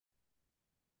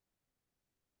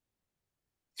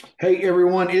Hey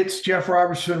everyone, it's Jeff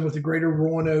Robertson with the Greater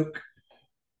Roanoke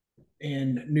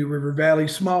and New River Valley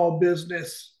Small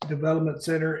Business Development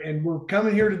Center, and we're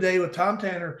coming here today with Tom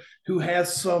Tanner, who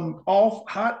has some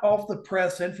hot off the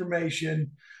press information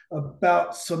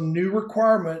about some new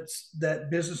requirements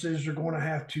that businesses are going to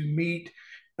have to meet.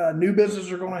 New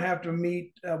businesses are going to have to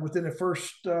meet within the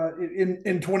first in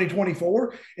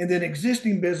 2024, and then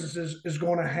existing businesses is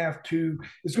going to have to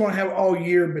it's going to have all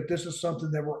year. But this is something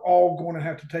that we're all going to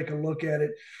have to take a look at it.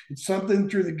 It's something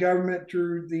through the government,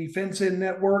 through the FinCEN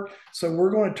network. So we're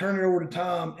going to turn it over to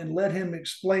Tom and let him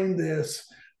explain this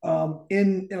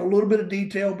in a little bit of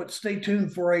detail, but stay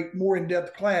tuned for a more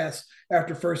in-depth class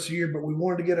after first year. But we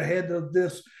wanted to get ahead of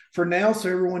this for now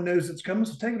so everyone knows it's coming.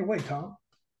 So take it away, Tom.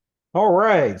 All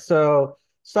right. So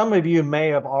some of you may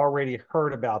have already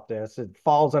heard about this. It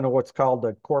falls under what's called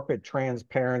the Corporate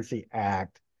Transparency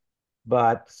Act,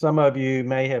 but some of you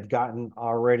may have gotten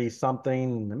already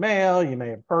something in the mail. You may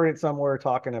have heard it somewhere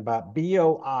talking about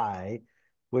BOI,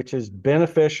 which is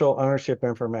beneficial ownership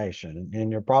information.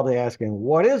 And you're probably asking,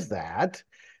 what is that?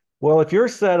 Well, if you're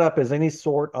set up as any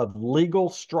sort of legal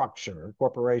structure,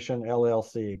 corporation,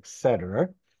 LLC, et cetera,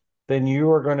 then you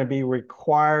are going to be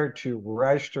required to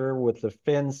register with the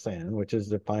FinCEN, which is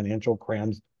the Financial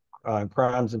Crimes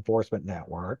Enforcement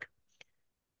Network,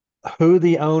 who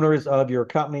the owners of your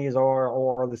companies are,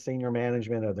 or the senior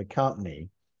management of the company.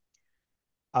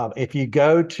 If you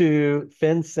go to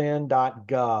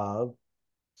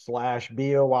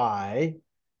fincen.gov/BOI,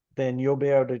 then you'll be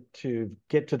able to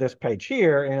get to this page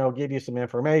here, and it'll give you some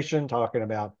information talking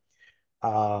about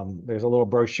there's a little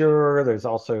brochure. There's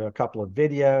also a couple of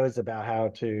videos about how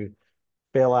to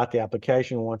fill out the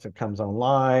application once it comes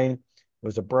online.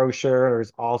 There's a brochure.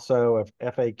 There's also a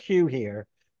FAQ here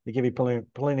to give you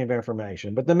plenty of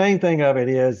information. But the main thing of it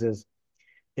is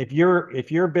if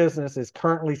your business is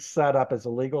currently set up as a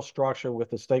legal structure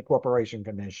with the State Corporation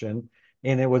Commission,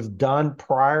 and it was done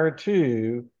prior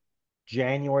to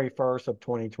January 1st of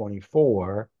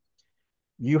 2024,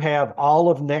 you have all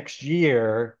of next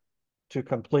year to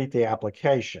complete the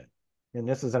application. And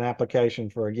this is an application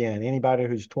for, again, anybody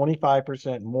who's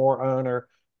 25% more owner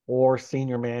or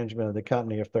senior management of the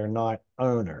company if they're not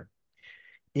owner.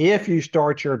 If you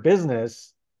start your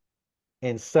business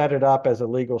and set it up as a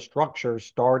legal structure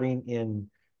starting in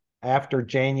after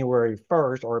January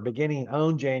 1st or beginning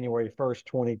on January 1st,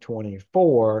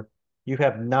 2024, you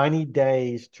have 90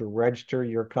 days to register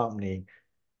your company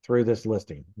through this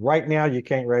listing. Right now, you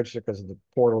can't register because the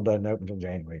portal doesn't open until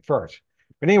January 1st.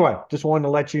 But anyway, just wanted to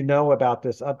let you know about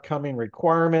this upcoming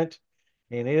requirement.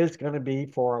 And it is going to be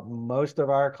for most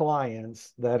of our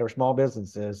clients that are small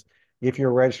businesses if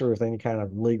you're registered with any kind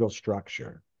of legal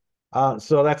structure.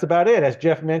 So that's about it. As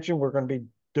Jeff mentioned, we're going to be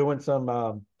doing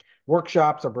some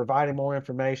workshops or providing more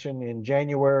information in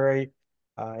January.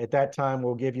 At that time,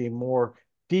 we'll give you more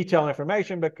detailed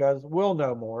information because we'll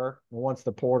know more once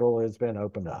the portal has been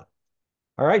opened up.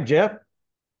 All right, Jeff.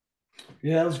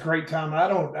 Yeah, that was a great time. I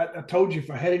told you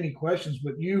if I had any questions,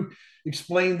 but you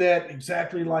explained that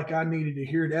exactly like I needed to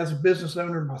hear it. As a business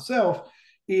owner myself,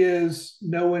 is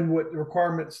knowing what the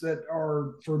requirements that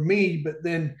are for me, but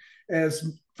then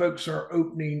as folks are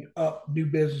opening up new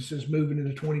businesses moving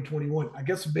into 2021, I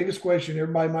guess the biggest question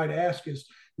everybody might ask is,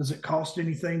 does it cost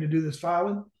anything to do this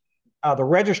filing? The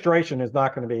registration is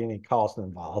not going to be any cost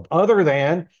involved other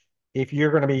than if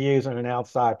you're going to be using an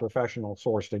outside professional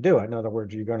source to do it. In other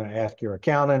words, you're going to ask your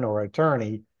accountant or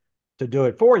attorney to do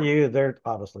it for you. They're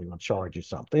obviously going to charge you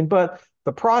something, but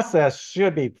the process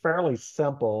should be fairly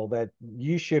simple that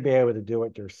you should be able to do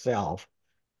it yourself.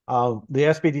 The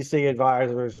SBDC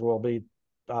advisors will be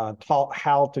taught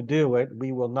how to do it.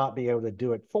 We will not be able to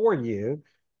do it for you,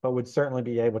 but would certainly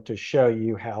be able to show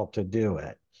you how to do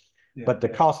it. Yeah, But the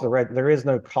cost of there is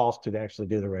no cost to actually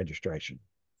do the registration.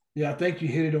 yeah, I think you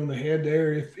hit it on the head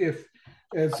there. If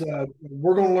as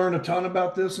we're going to learn a ton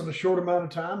about this in a short amount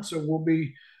of time, so we'll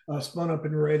be spun up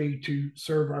and ready to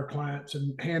serve our clients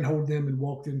and handhold them and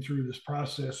walk them through this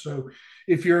process. So,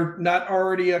 if you're not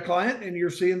already a client and you're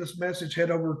seeing this message,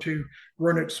 head over to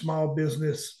Roanoke Small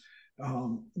Business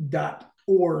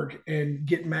 .org and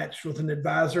get matched with an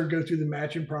advisor. Go through the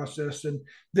matching process, and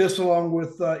this, along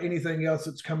with anything else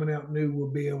that's coming out new,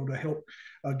 will be able to help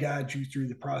guide you through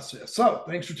the process. So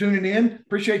thanks for tuning in.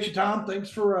 Appreciate your time. Thanks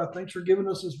for giving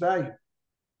us this value.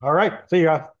 All right. See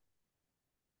you.